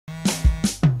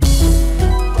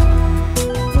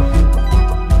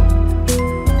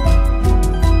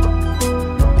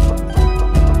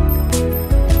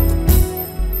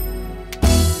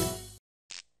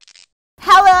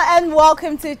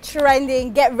welcome to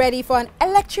Trending. Get ready for an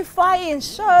electrifying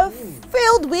show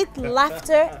filled with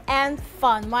laughter and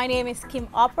fun. My name is Kim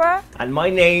Opera. And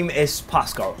my name is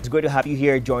Pascal. It's great to have you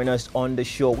here. Join us on the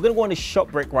show. We're going to go on a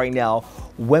short break right now.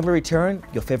 When we return,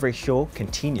 your favorite show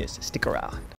continues. Stick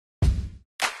around.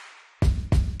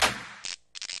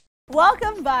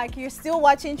 Welcome back. You're still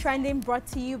watching Trending, brought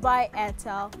to you by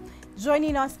Airtel.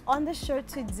 Joining us on the show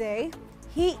today,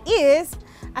 he is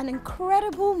an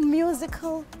incredible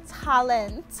musical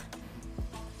talent,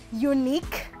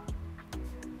 unique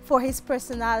for his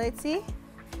personality,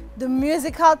 the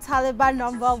musical Taliban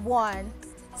 #1,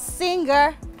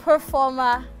 singer,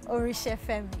 performer, Oritse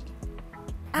Femi.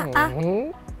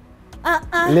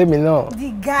 Let me know.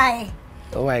 The guy.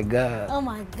 Oh my God. Oh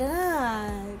my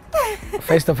God.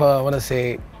 First of all, I want to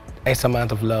say X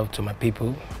amount of love to my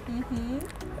people.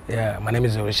 Yeah, my name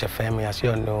is Oritse Femi, as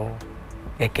you all know,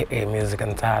 aka Music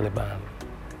and Taliban.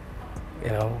 You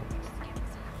know,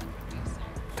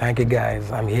 thank you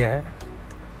guys. I'm here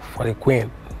for the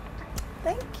Queen.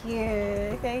 Thank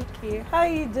you. Thank you. How are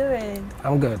you doing?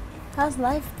 I'm good. How's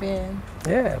life been?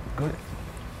 Yeah, good.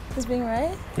 It's been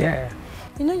right? Yeah.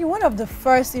 You know, you're one of the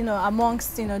first,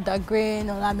 amongst, Dagreen,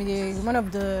 Olamide, one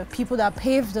of the people that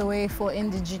paved the way for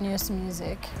indigenous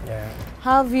music. Yeah.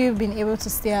 How have you been able to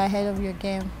stay ahead of your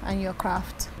game and your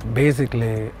craft?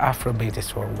 Basically, Afrobeat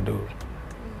is what we do.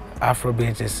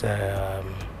 Afrobeat is a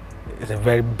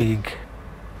very big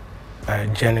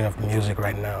genre of music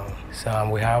right now. So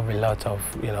we have a lot of,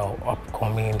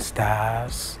 upcoming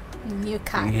stars. New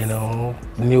cats. I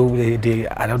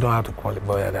don't know how to call it,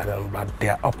 but they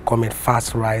are upcoming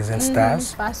fast rising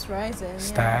stars. Fast rising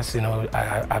stars,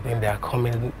 I think they are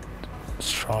coming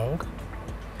strong.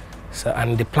 So,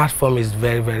 and the platform is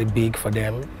very, very big for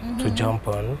them to jump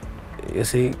on. You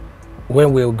see,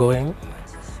 when we're going,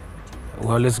 we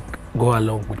always go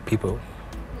along with people.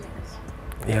 Yes.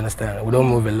 You understand? We don't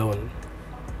move alone.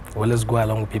 We always go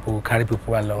along with people, we carry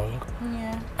people along.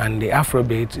 Yeah. And the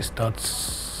Afrobeat is not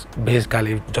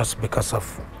basically just because of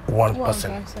one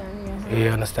person. You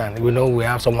understand? We know we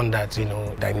have someone that,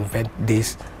 that invent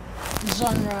this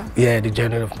genre. Yeah, the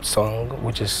genre of song,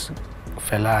 which is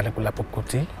Fela Anikulapo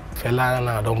Kuti. Fela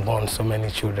now don't born so many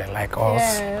children like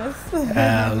us. Yes.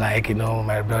 Like,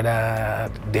 my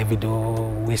brother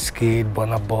Davido, Whiskey,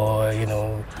 Burna Boy,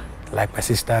 like my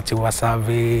sister Tiwa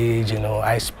Savage,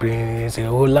 Ice Prince, a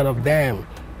whole lot of them.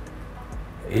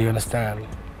 You understand?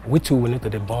 We too, we need to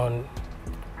be born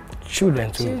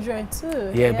children too. Children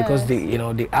too. Yeah, yes. Because the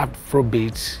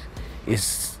Afrobeat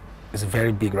is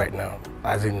very big right now.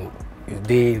 As in,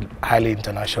 they highly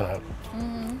international.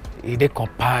 They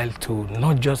compile to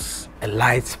not just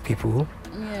elite people,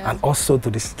 and also to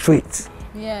the streets.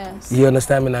 Yes. You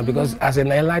understand me now? Because as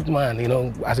an elite man,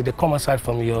 as they come aside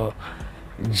from your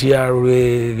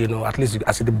GRA, at least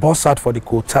as they bust out for the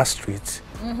Kota street,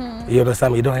 you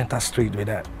understand me? You don't enter street with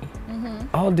that.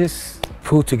 All this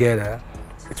put together,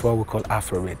 it's what we call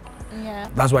Afrobeat. Yeah.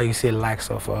 That's why you see likes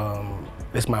of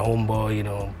this my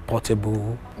homeboy,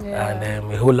 Portable, and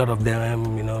a whole lot of them,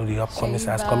 the upcoming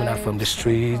stars coming out from the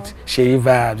street. Shay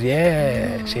Vibes,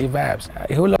 yeah, Shay Vibes.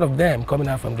 A whole lot of them coming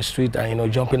out from the street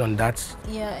and jumping on that.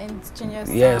 Yeah, indigenous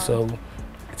sound. So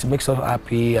it makes us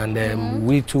happy, and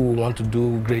we too want to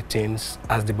do great things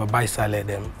as the Babai led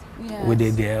them. Yes. We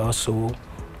did there also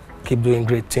keep doing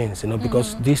great things,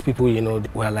 because these people,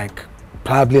 were like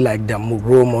probably like their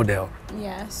role model.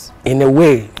 Yes. In a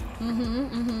way.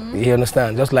 You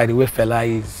understand? Just like the way Fela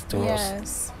is to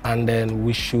us. And then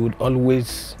we should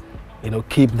always,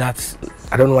 keep that.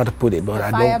 I don't know how to put it, but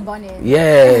the fire burning.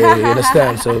 Yeah, you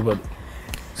understand?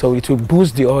 So it will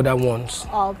boost the other ones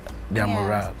up. Their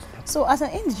morale. So as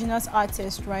an indigenous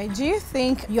artist, right, do you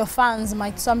think your fans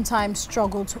might sometimes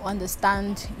struggle to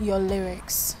understand your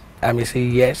lyrics? I may say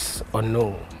yes or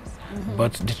no.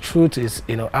 But the truth is,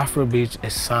 Afrobeat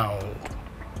is sound.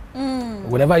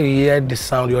 Whenever you hear the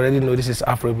sound, you already know this is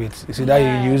Afrobeat. You see that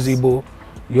you use Igbo,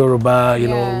 Yoruba,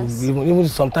 even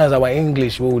sometimes our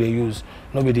English, what would they use?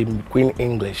 Nobody Queen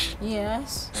English.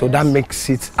 Yes. So that makes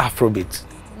it Afrobeat.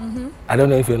 I don't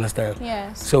know if you understand.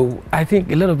 Yes. So I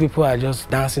think a lot of people are just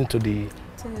dancing to the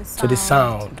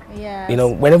sound. Yes.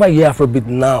 Whenever you hear Afrobeat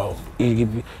now,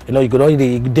 you could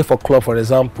already go for club, for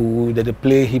example, that they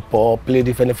play hip hop, play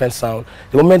different sound.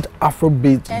 The moment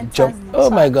Afrobeat jump, oh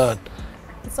my God.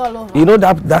 It's all over.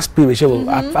 That spirit.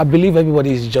 I believe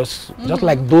everybody is just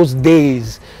like those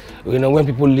days, when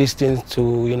people listen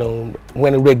to,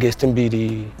 when reggae still be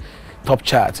the top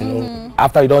chart,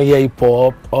 after you don't hear hip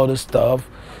hop, all the stuff.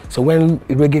 So when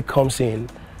reggae comes in,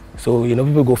 so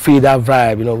people go feel that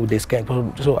vibe, they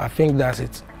skank. So I think that's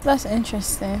it. That's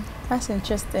interesting. That's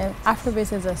interesting.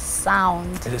 Afrobeat is a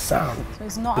sound. It's a sound. So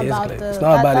it's not Basically. about the. It's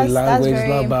not about the language. That's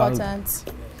very it's not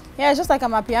important. Yeah, it's just like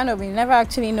I'm a piano, but you never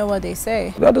actually know what they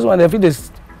say. That is why if you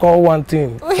just call one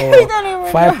thing for don't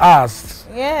even 5 know. hours.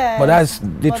 Yeah. But that's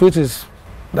the truth is,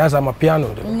 that's I'm a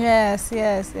piano. Though. Yes.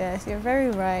 You're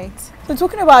very right. So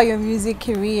talking about your music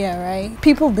career, right?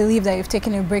 People believe that you've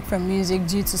taken a break from music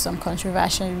due to some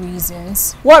controversial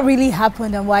reasons. What really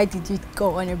happened and why did you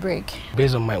go on a break?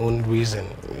 Based on my own reason,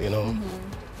 you know.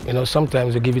 You know,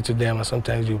 sometimes you give it to them and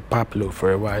sometimes you paplo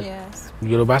for a while. Yes.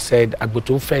 Yoruba said,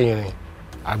 Agboto Feyini,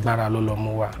 Agbara Lolo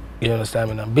Mowa. You understand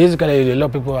me now? Basically, a lot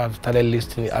of people have started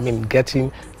listening,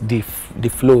 getting the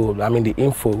flow, the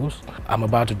infos. I'm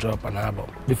about to drop an album.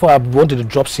 Before I wanted to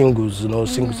drop singles,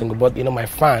 single, but my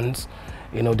fans,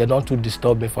 they don't too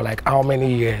disturb me for like how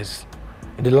many years.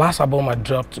 The last album I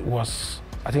dropped was,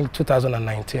 I think,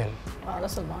 2019. Wow,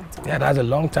 that's a long time. Yeah, that's a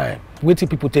long time. Waiting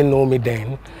people didn't know me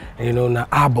then, the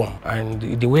album. And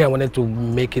the way I wanted to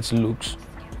make it look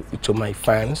to my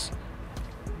fans,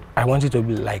 I wanted to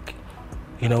be like,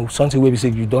 something where we say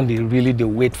you don't really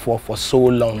wait for so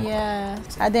long. Yeah.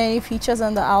 Are there any features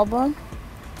on the album?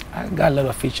 I got a lot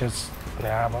of features on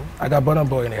the album. I got Burna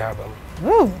Boy in the album.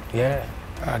 Ooh. Yeah.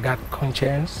 I got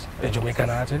Conscience, a Jamaican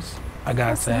artist. I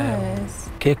got nice.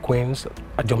 K-Queens,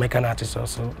 a Jamaican artist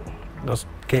also. Those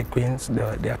K-Queens,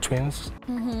 they are twins.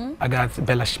 I got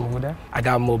Bella Shmurda. I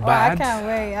got Mohbad. Oh, I can't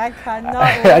wait. I cannot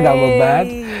wait. I got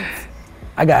Mohbad.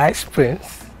 I got Ice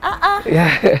Prince.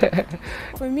 Yeah.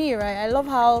 For me, right, I love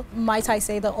how, might I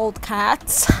say, the old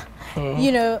cats,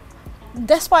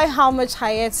 despite how much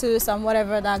hiatus and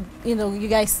whatever that, you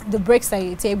guys, the breaks that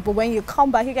you take, but when you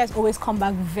come back, you guys always come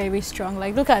back very strong.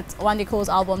 Like, look at Wande Cole's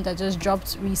album that just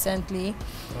dropped recently.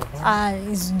 And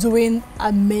it's doing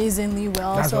amazingly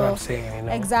well. That's what I'm saying,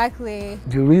 Exactly.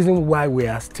 The reason why we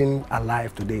are still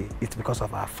alive today is because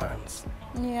of our fans.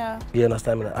 Yeah. You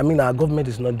understand me? Our government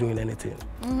is not doing anything.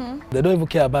 They don't even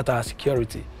care about our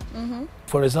security.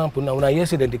 For example, now when I hear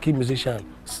say that they keep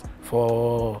musicians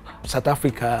for South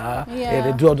Africa,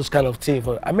 they do all those kind of things.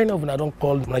 Many of them I don't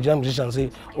call Nigerian musicians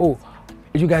and say, oh,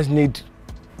 you guys need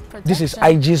protection. This is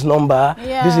IG's number.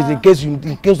 This is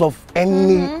in case of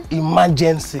any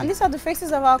emergency. And these are the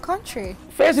faces of our country.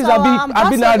 Faces have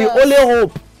been the only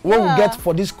hope we get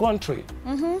for this country.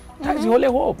 That's the only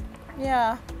hope.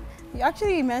 Yeah. You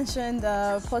actually mentioned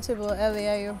Portable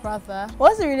earlier, your brother.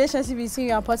 What's the relationship between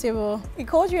you and Portable? He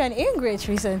called you an ingrate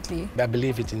recently. I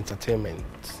believe it's entertainment.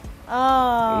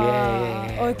 Oh,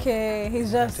 yeah. Okay.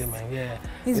 He's just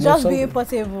he's just being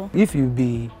Portable. If you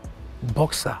be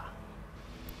boxer,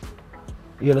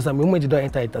 you understand, the moment you don't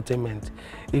enter entertainment,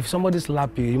 if somebody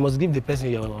slap you, you must give the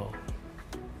person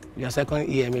your second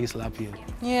ear, make slap you.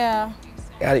 Yeah.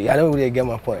 I don't really get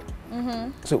my point.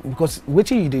 So because what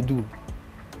they do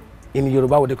in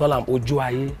Yoruba, what they call them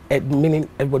ojuaye, meaning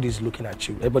everybody's looking at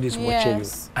you, everybody's watching you.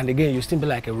 And again, you still be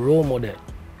like a role model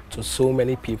to so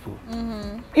many people.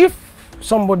 If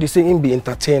somebody say him be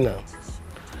entertainer,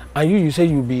 and you say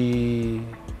you be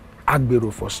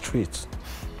agbero for streets,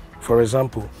 for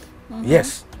example,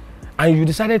 yes, and you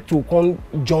decided to come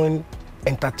join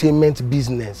entertainment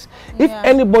business, if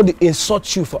anybody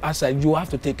insults you for outside, you have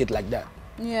to take it like that.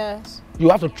 Yes. You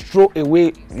have to throw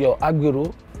away your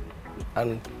agbero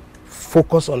and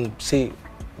focus on, say,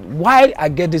 why I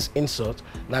get this insult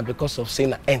now because of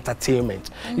saying entertainment.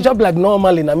 You just be like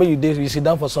normally, you sit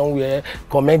down for somewhere,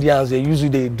 comedians, they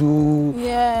usually do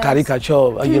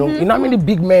caricature, you know how many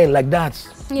big men like that?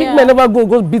 Big men never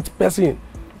go beat person.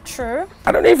 True.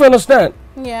 I don't know if you understand.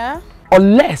 Yeah.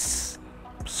 Unless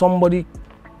somebody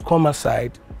come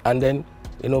aside and then,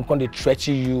 come they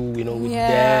threaten you, with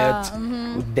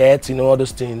death, all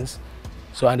those things.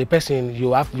 So and the person,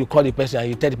 you call the person and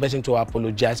you tell the person to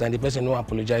apologize, and the person won't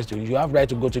apologize to you. You have right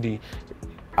to go to the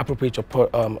appropriate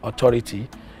authority,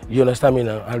 you understand me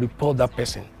now, and report that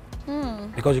person.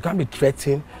 Because you can't be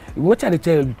threatening. What I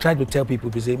try to tell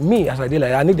people is say, me as I did,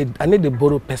 like, I need to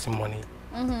borrow person money.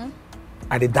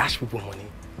 I dey dash people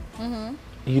money.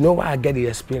 You know why I get the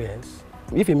experience?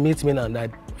 If you meet me now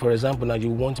that, for example, now you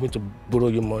want me to borrow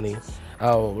you money,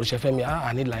 Oritse Femi,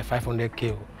 I need like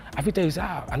 500K. I feel tell you,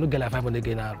 I don't get like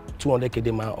 500K now, 200K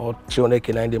in my hand, or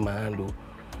 300K in my hand.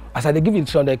 As I give you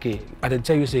 300K, I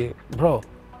tell you, say, bro,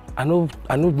 I know,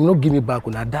 give me back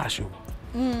when I dash you.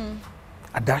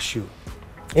 I dash you.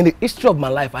 In the history of my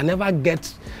life, I never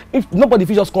get, if nobody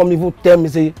just come even tell me,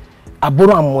 say, I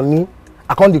borrow money,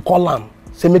 I can't call them,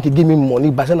 say, make you give me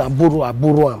money, but then I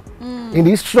borrow. In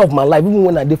the history of my life, even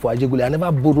when I did for Ajegule, I never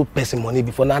borrow person money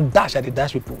before. Now I dash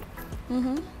people.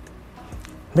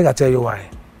 Make I tell you why.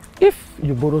 If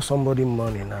you borrow somebody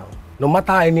money now, no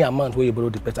matter any amount where you borrow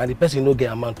the person, and the person no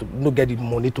get amount to no get the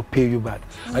money to pay you back,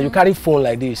 and you carry phone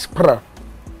like this,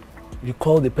 you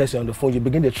call the person on the phone, you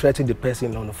begin to threaten the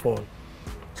person on the phone.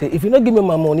 Say, if you don't give me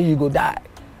my money, you go die.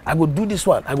 I go do this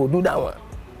one, I go do that one.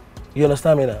 You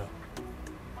understand me now?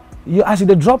 You as you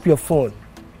drop your phone,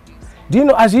 do you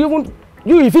know as you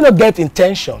if you don't get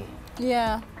intention,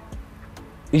 yeah,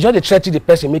 you just threaten the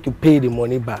person, make you pay the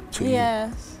money back to you.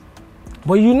 Yes.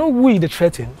 But you know who you the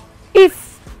threaten? If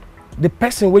the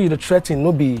person where you the threaten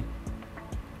no be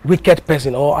wicked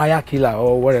person or hire killer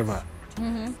or whatever,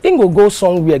 he go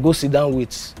somewhere, go sit down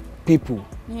with people.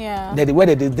 Yeah. That where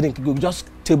they drink, you go just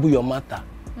table your matter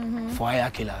for hire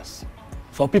killers,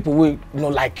 for people who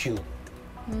don't like you.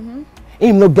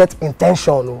 He no get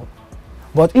intention, no,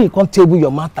 but he can't table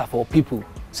your matter for people.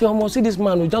 Say, almost see this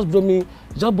man who just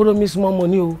borrow me small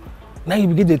money. Oh. Now you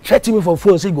begin to threaten me for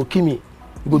phone, say you go kill me,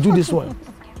 you go do this one.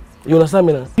 You understand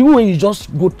me now? Even when you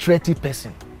just go threaten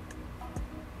person,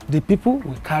 the people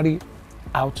will carry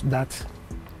out that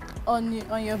on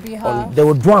your behalf. They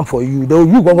will do them for you. They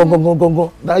will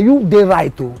go. That you they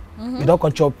right to. You don't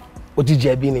come chop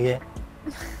OTJB in here.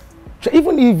 So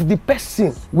even if the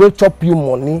person will chop you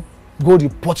money, go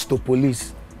report to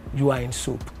police, you are in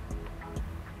soup.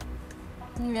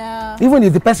 Yeah. Even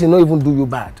if the person not even do you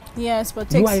bad. Yes,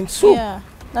 but you are in soup. Yeah,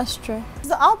 that's true. Does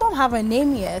the album have a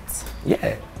name yet?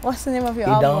 Yeah. What's the name of your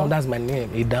Idan, album? that's my name.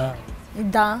 Idan.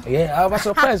 Idan. Yeah, I was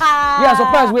surprised. Yeah, I was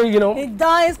surprised where, you know.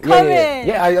 Idan is coming.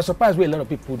 Yeah, I was surprised where a lot of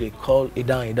people they call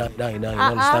Idan. You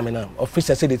understand me now?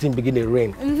 Officers say the thing begin to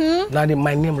rain. Now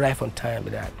my name right from time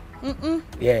with that.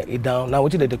 Yeah, Idan. Now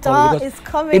what did they call it? Because is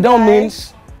coming. Idan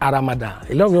means Aramada.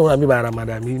 A lot of you know what I mean by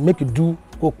Aramada. I mean, make you do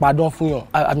go pardon for you.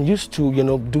 I'm used to, you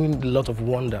know, doing a lot of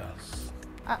wonders.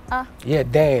 Yeah,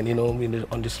 then, you know,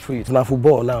 on the street. Now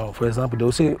football now, for example, they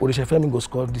will say Oritse Femi go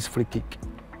score this free kick.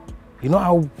 You know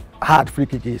how hard free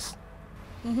kick is?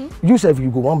 You say if you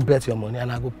go one bet your money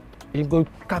and you go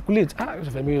calculate, Oritse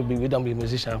Femi will be with them, be a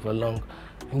musician for long.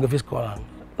 You go first score him.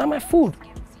 Now my food.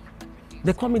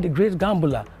 They call me the great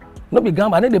gambler. Not be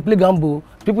gamble, I know they play gamble.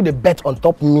 People they bet on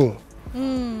top me.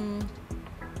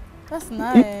 That's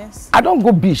nice. I don't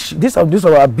go beach. This was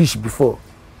our beach before.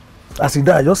 As it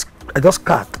I just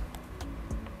cut.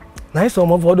 Now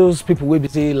some of all those people will be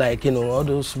say like, you know, all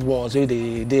those ones where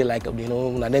they like, you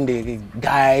know, and then they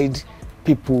guide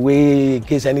people way in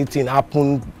case anything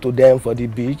happen to them for the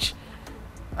beach.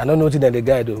 I don't know what they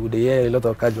guide though. They hear a lot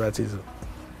of casualties.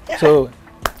 So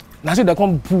now see they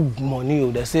come put money.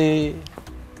 They say,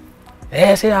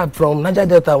 hey, say I'm from Niger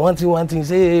Delta. One thing.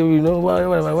 Say, you know,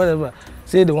 whatever.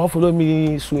 Say they won't follow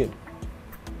me swim.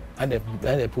 And they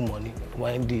put money.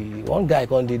 One guy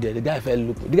can't do there. The guy fell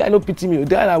look. The guy no pity me. The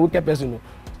guy na wicked person.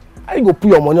 How you go put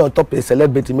your money on top of a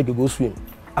celebrity make you go swim?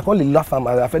 I can't laugh at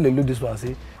I fell look this one.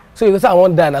 Say, so you say I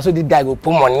want that. So this guy go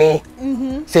put money.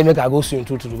 Say make I go swim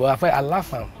too. But I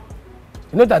laugh at him.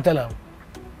 You know what I tell him?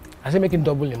 I say make him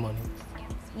double your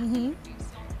money.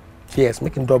 Yes,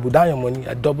 make him double down your money.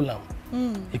 I double him.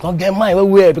 You can't get mine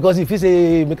where because if you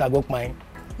say make I go mine.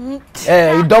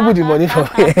 You double the money for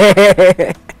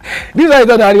me. This one is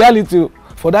on a reality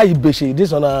for that Ibeshi.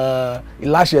 This on a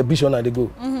last year beach on they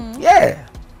go. Yeah,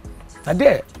 and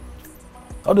there,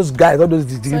 all those guys, all those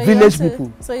the village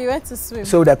people. So you went to swim.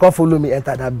 So they can't follow me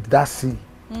enter that sea.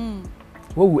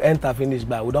 When we enter finish,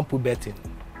 but we don't put betting.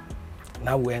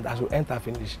 Now we enter, as we enter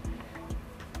finish.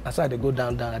 That's why they go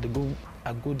down.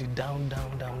 I go the down.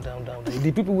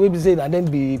 The people will be saying, and then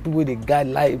the people with the guide,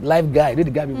 life guide, they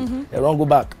guide people, they don't go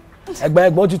back.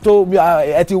 What you told me,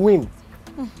 at you win.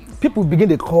 People begin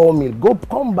to call me,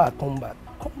 come back.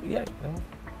 Yeah. You know?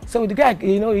 So the guy,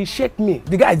 you know, he shake me.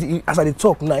 The guy, as I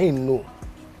talk now, he know.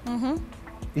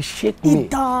 He shake me.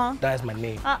 That's my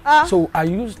name. So I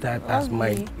use that as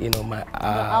my, you know, my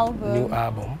new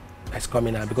album that's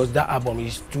coming out because that album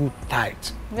is too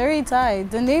tight. Very tight.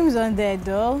 The name's on there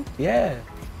though. Yeah.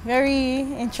 Very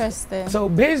interesting. So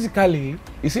basically,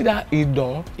 you see that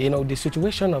Idan, you know, the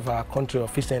situation of our country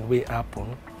of recent way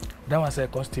happen, that was I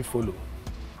can still follow.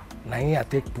 Now here I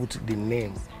take put the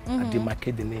name and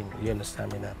demarcate the name. You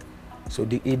understand me now? So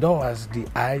the Idan was the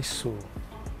I soul.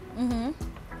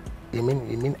 You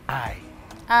mean I.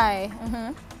 I.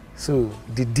 So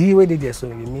the D where they there, so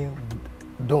you mean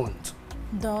don't.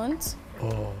 Don't.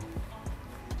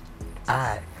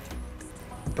 I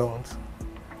don't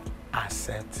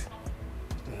accept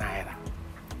Naira.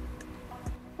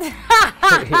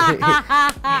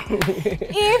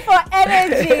 E for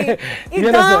energy.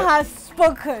 Idan has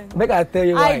spoken. Make I tell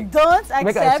you why. I don't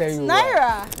accept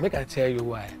Naira. Make I tell you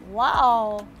why.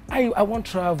 Wow. I won't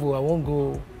travel. I won't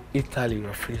go Italy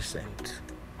or recent.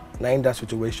 Now in that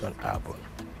situation happen.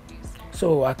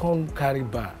 So I can't carry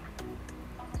back.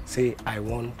 Say I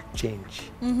want change.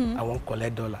 I want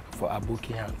collect dollar for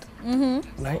Aboki hand.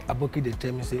 Now Aboki they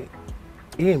tell me say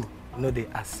him no they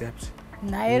accept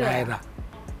naira.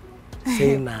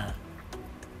 Say na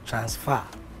transfer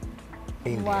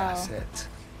in the asset.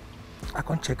 I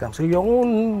can't check them. So your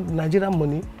own Nigerian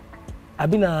money, I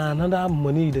been another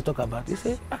money they talk about. They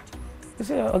say,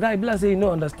 oh guy, Bila say you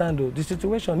don't understand though, the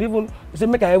situation. Even they say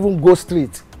make I even go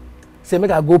street. Say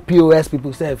make I go POS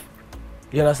people self.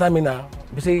 You understand me now?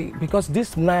 They say because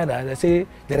this naira, they say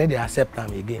they accept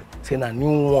them again. Say na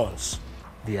new ones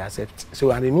they accept. So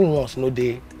and the new ones no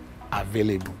they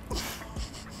available.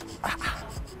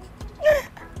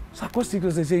 So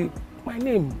they say my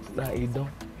name na Idon.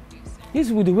 This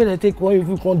is with the way they take one if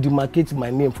you can't demarcate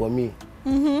my name for me.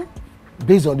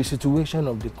 Based on the situation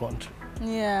of the country.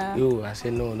 Yeah. Yo, I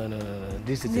say no.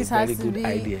 This is a very good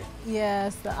idea.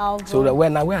 Yes, the album. So that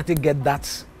when I take get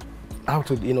that out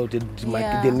to the name,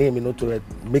 to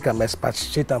make a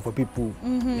expatiate for people,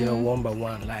 one by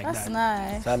one like that. That's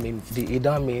nice. So I mean the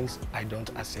Idon means I don't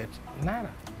accept naira.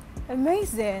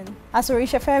 Amazing. As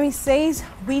Oritse Femi says,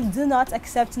 we do not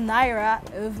accept naira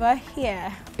over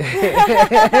here.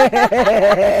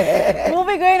 We'll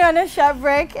be going on a short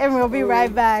break and we'll be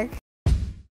right back.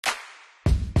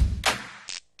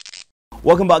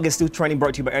 Welcome back. It's still trending,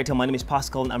 brought to you by Airtel. My name is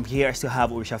Pascal and I'm here. I still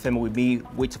have Oritse Femi with me,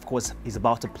 which of course is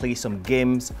about to play some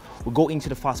games. We'll go into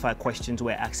the fast fire questions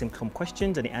where I ask him some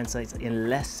questions and the answer is in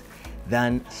less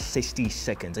than 60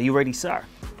 seconds. Are you ready, sir?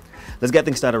 Let's get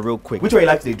things started real quick. Which one you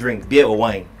like to drink, beer or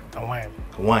wine? Wine.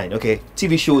 Wine, okay.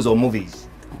 TV shows or movies?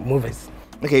 Movies.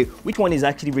 Okay, which one is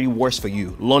actually really worse for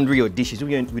you? Laundry or dishes?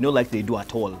 We don't like they do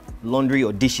at all. Laundry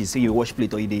or dishes? Say you wash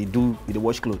plate or you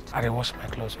wash clothes? I wash my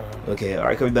clothes. Okay, all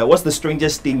right, coming back. What's the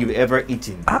strangest thing you've ever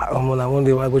eaten? I one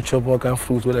day I go chop one kind of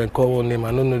fruit where I call one name.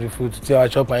 I don't know the fruit. Till I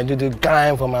chop and I do the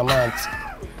grind for my mouth.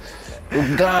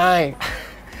 The grind.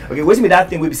 Okay, what's me that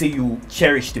thing we say you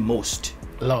cherish the most?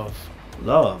 Love.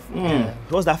 Love. Yeah.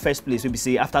 What's that first place we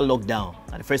say after lockdown?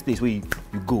 And the first place where you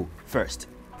go first?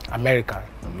 America.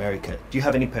 America. Do you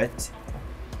have any pets?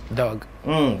 Dog.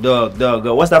 Dog.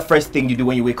 What's that first thing you do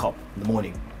when you wake up in the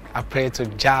morning? I pray to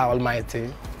Jah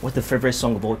Almighty. What's the favorite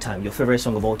song of all time? Your favorite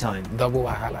song of all time? Double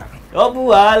Wahala. Double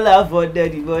Wahala for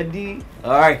daddy body.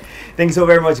 Alright. Thanks so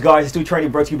very much, guys. It's still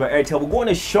trending, brought to you by Airtel. We're going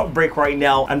on a short break right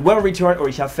now. And when we return,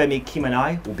 Oritse Femi, Kim and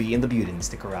I will be in the building.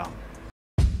 Stick around.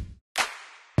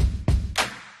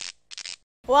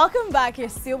 Welcome back. You're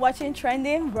still watching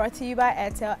Trending, brought to you by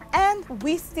Airtel, and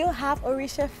we still have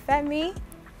Oritse Femi,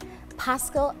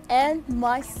 Pascal, and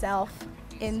myself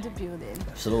in the building.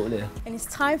 Absolutely. And it's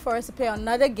time for us to play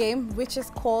another game, which is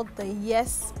called the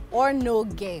Yes or No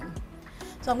game.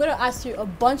 So I'm going to ask you a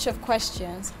bunch of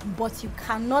questions, but you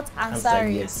cannot answer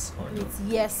it with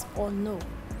yes or no.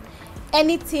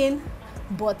 Anything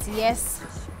but yes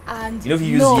and if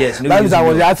you no. use yes, that means I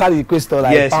was answering the question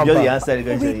like yes, you just answer the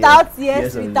question. Without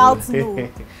yes, without no.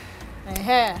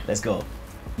 Let's go.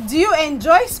 Do you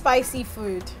enjoy spicy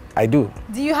food? I do.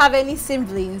 Do you have any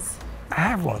siblings? I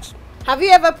have one. Have you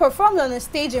ever performed on a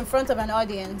stage in front of an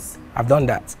audience? I've done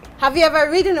that. Have you ever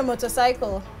ridden a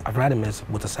motorcycle? I've ridden a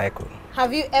motorcycle.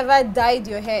 Have you ever dyed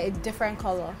your hair a different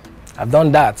color? I've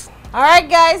done that. All right,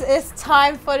 guys, it's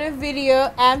time for the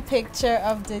video and picture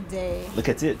of the day. Look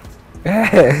at it.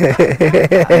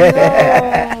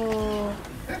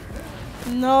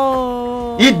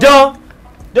 No. You don't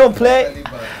play.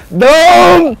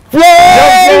 Don't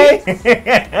play.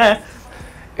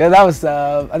 Yeah, that was.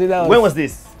 I think that was. When was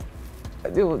this?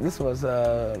 This was.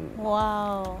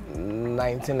 Wow.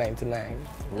 1999.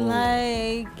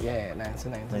 Like. Yeah,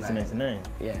 1999. 1999.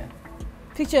 Yeah.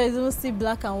 Picture is mostly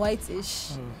black and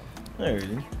whitish. Not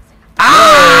really.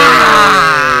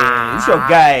 Ah! This your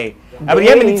guy. I've been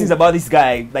hearing many things about this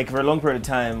guy, like for a long period of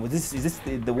time. Is this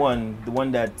the one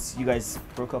that you guys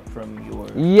broke up from your?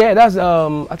 Yeah, that's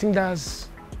I think that's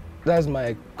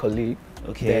my colleague.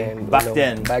 Okay.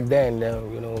 Then, Back then,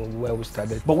 when we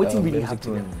started. But what didn't really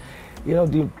happen?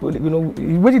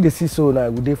 What did they see so now?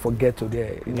 Would they forget to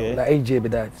there? That AJ,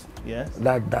 but that. Yes.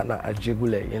 That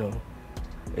Ajegule,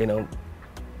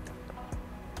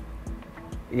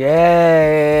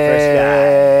 Yeah.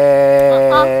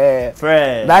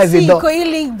 Fresh. That is see, it.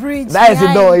 Link Bridge. That is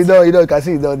it. You can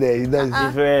see it down there.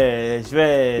 Fresh.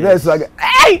 That's like,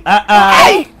 hey.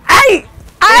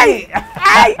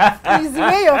 It's the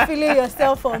way you're feeling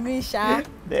yourself for me, Sha.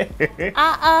 When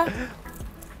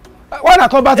I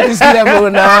come back to this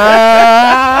level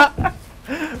now.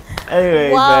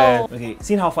 Anyway, wow. Okay,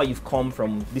 seeing how far you've come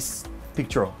from this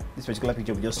particular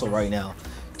picture we just saw right now,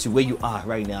 to where you are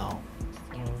right now.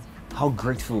 How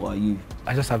grateful are you?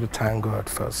 I just have to thank God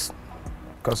first.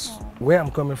 Because where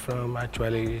I'm coming from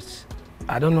actually is,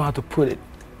 I don't know how to put it.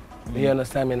 You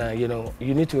understand me now? You know,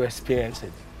 you need to experience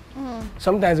it.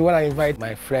 Sometimes when I invite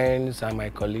my friends and my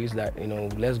colleagues that, you know,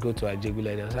 let's go to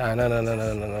Ajegule, they say,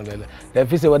 no.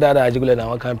 They say, well, that Ajegule now,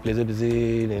 what kind of place it is,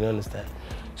 you know, understand?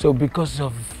 So because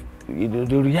of, you know,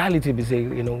 the reality, they say,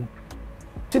 you know,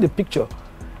 see the picture.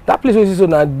 That place is so,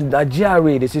 now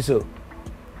GRA, they see so.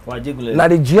 Now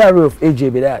the GRA of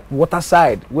AJ be that, water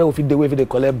side, where we fit the way they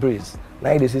collect breeze.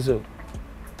 Now they see so.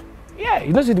 Yeah,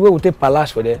 you don't see the way we take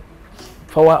palace for there.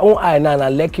 For our own eye now,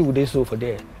 and lucky with this so for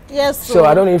there. Yes. So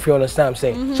I don't know if you understand what I'm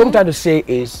saying. So I'm trying to say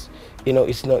is, you know,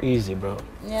 it's not easy, bro.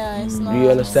 Yeah, it's not. Do you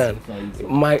understand?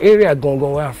 My area going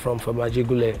where I'm from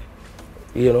Ajegule,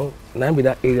 you know, now be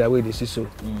that area where they see so.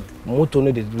 Motor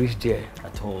no they reach there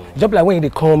At all. Just like when they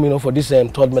come, you know, for this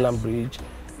Third Mainland Bridge,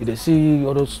 they see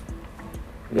all those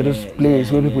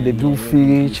places where people they do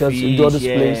fish, do all those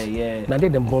places. Now they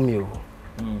bomb you.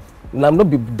 Now I'm not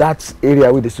be that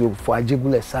area where they see for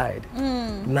Ajegule side.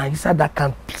 Now inside that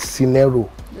kind of scenario.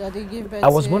 I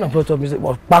was born and brought up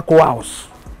in Paco house.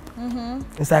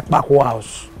 Inside Paco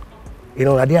house. You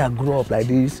know, I grew up like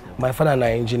this. My father is an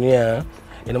engineer.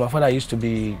 You know, my father used to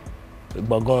be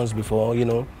Burgons before, you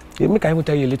know. I can even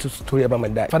tell you a little story about my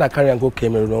dad. My father carry and go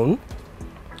Cameroon.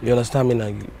 You understand me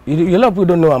now? A lot of people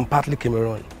don't know I'm partly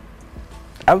Cameroon.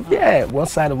 Yeah, one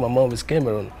side of my mom is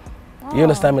Cameroon. You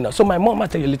understand me now? So my mom, I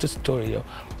tell you a little story. Yo.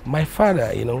 My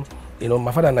father, you know,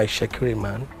 my father is a Shekiri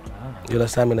man. You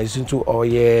understand me? He's into oil,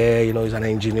 you know, he's an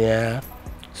engineer.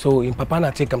 So in Papa,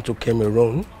 I take him to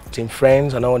Cameroon, team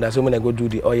friends and all that. So when I go do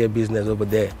the oil business over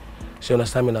there. So you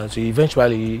understand me now? So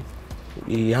eventually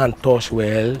he hand touch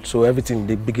well, so everything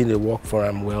they begin to work for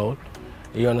him well.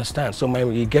 You understand? So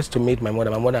he gets to meet my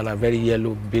mother. My mother is a very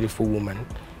yellow, beautiful woman.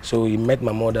 So he met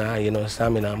my mother, you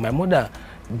understand me now? My mother,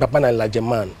 Papa is a large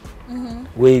man,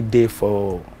 way there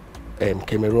for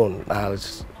Cameroon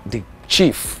as the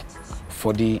chief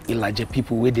for the Ilaje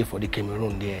people way there for the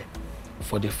Cameroon there,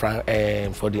 for the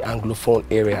Anglophone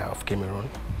area of Cameroon.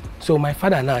 So my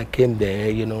father now came there,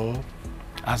 you know,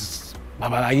 as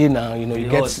Babalaye now, you know, he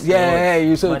gets,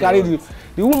 you so carry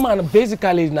the woman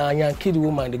basically now Yankee the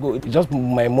woman they go just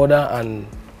my mother and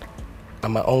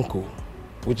my uncle,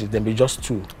 which is them be just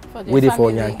two waiting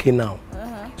for Yankee now.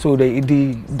 So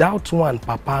that one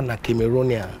Papa na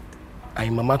Cameroonian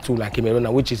and Mama too na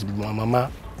Cameroonian, which is my mama.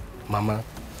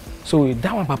 So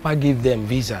that one Papa gave them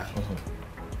visa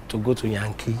to go to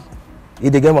Yankee.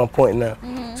 They get my point now.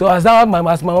 So as that one,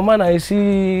 as my mama I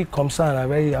see concern, a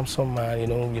very handsome man, you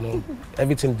know,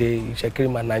 everything they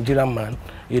Shekiri man, Nigerian man,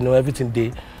 you know, everything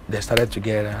they started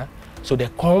together. So they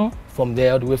come from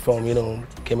there all the way from, you know,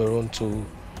 Cameroon to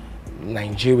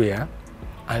Nigeria.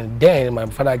 And then my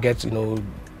father gets, you know,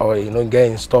 or you know,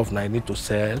 getting stuff now I need to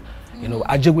sell. You know,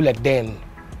 Ajegule like then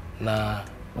now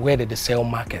where they sell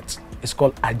markets. It's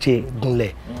called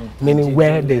Ajegule, meaning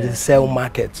where they sell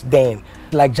markets. Then,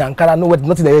 like Jankara,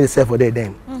 nothing they sell for there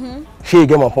then. Here you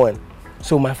get my point.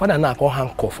 So my father now call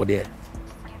handcuff for there.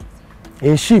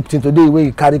 In ship till today where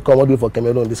you carry come all the way for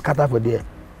Cameroon, they scatter for there.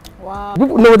 Wow.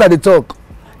 People know that they talk.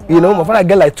 You know, my father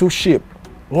get like 2 ships.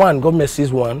 One government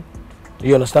sees one,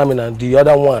 you understand me now? The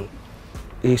other one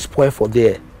is spoiled for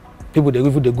there. People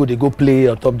they go play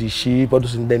on top of the ship, all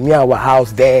those in there near our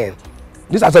house then.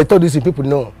 This as I told these people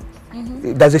know.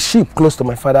 There's a ship close to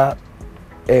my father's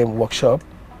workshop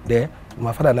there.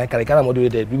 My father and I carry all the way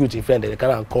there. We go to a friend, they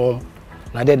carry come.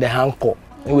 Now then they handcuff.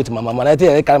 With my mama. I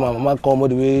think I carry my mama come all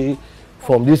the way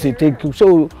from this to take.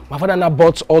 So my father now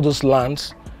bought all those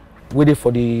lands, waiting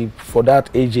for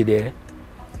that AJ there.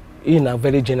 He's a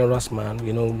very generous man,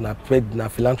 you know, na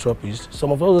philanthropist.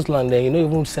 Some of all those land there, you know,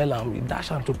 even sell them, you dash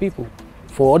them to people.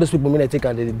 For all those people, when they take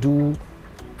and they do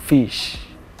fish,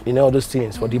 you know, all those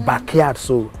things for the backyard.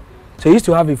 So he used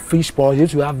to have a fish pond. He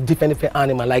used to have different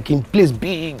animals, like in place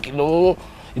big, you know.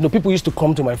 People used to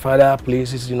come to my father's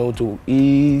places, you know, to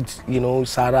eat, you know,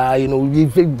 Sarah, you know,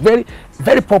 very,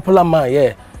 very popular man,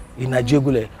 yeah, in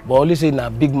Ajegule. But always say a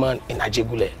big man in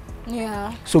Ajegule.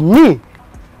 Yeah. So me,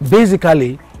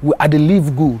 basically, I dey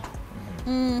live good.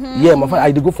 Yeah, my father,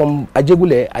 I dey go from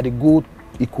Ajegule, I dey go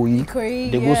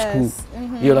Ikoyi, they go school.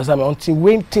 You understand me? Until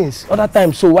when things, other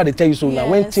times, so what they tell you so now,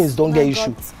 when things don't get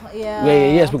issue.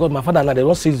 Yes, because my father now they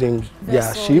don't see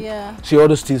their sheep, see all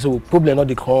those things, so problem not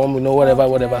they come, you know,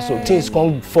 whatever. So things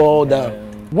come fall down.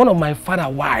 One of my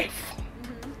father's wife,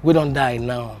 we don't die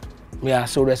now. May I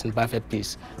so rest in perfect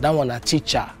peace. That one a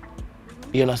teacher.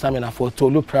 You understand me? Now for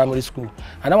Tolu Primary School.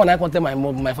 And that one I can tell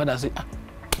my father say,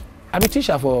 I'm a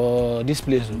teacher for this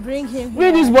place. Bring him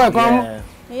Bring here. this boy, come.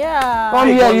 Yeah. Come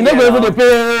here, you never even the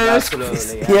pay. Absolutely.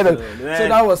 So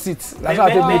that was it. That's how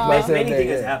I made myself. Many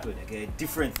things have happened, okay?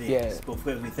 Different things. Yeah. But of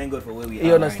course, we thank God for where we are.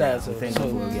 You understand? Right now. So, Thank God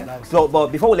for where we are. So, but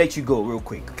before we let you go, real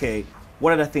quick, okay?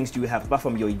 What other things do you have apart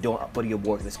from your body of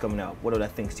work that's coming out? What other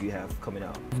things do you have coming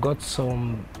out? I've got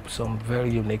some very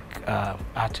unique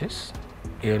artists.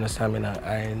 You understand me now?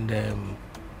 And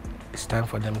it's time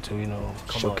for them to, you know,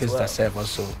 showcase themselves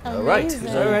also. All right. Amazing.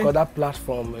 So we've got that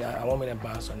platform. I want me to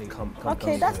bounce on it.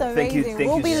 Okay, that's amazing. Thank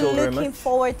we'll you be so very looking much.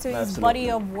 forward to his Absolutely.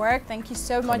 body of work. Thank you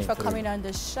so much for through. coming on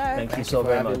the show. Thank you Thank so you for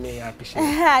very having much. me. I appreciate it.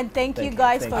 And thank you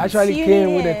guys for I actually tuning came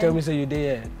in. when they tell me say you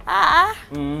there. Ah.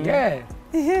 Yeah.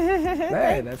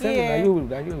 Yeah, that's it. you.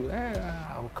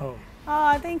 I will come.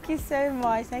 Oh, thank you so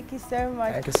much. Thank you so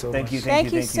much. Thank you so much.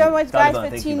 Thank you so much, guys,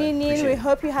 for Taliban, tuning in. Appreciate We it.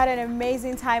 hope you had an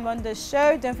amazing time on the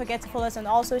show. Don't forget to follow us on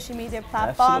all social media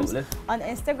platforms. Absolutely. On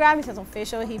Instagram, it says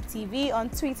official HIPTV. On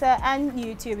Twitter and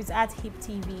YouTube, it's at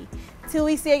HIPTV. Till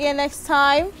we see again next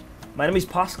time. My name is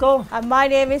Pascal. And my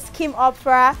name is Kim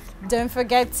Opera. Don't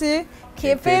forget to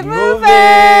keep it it moving.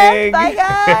 moving. Bye,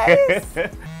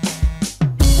 guys.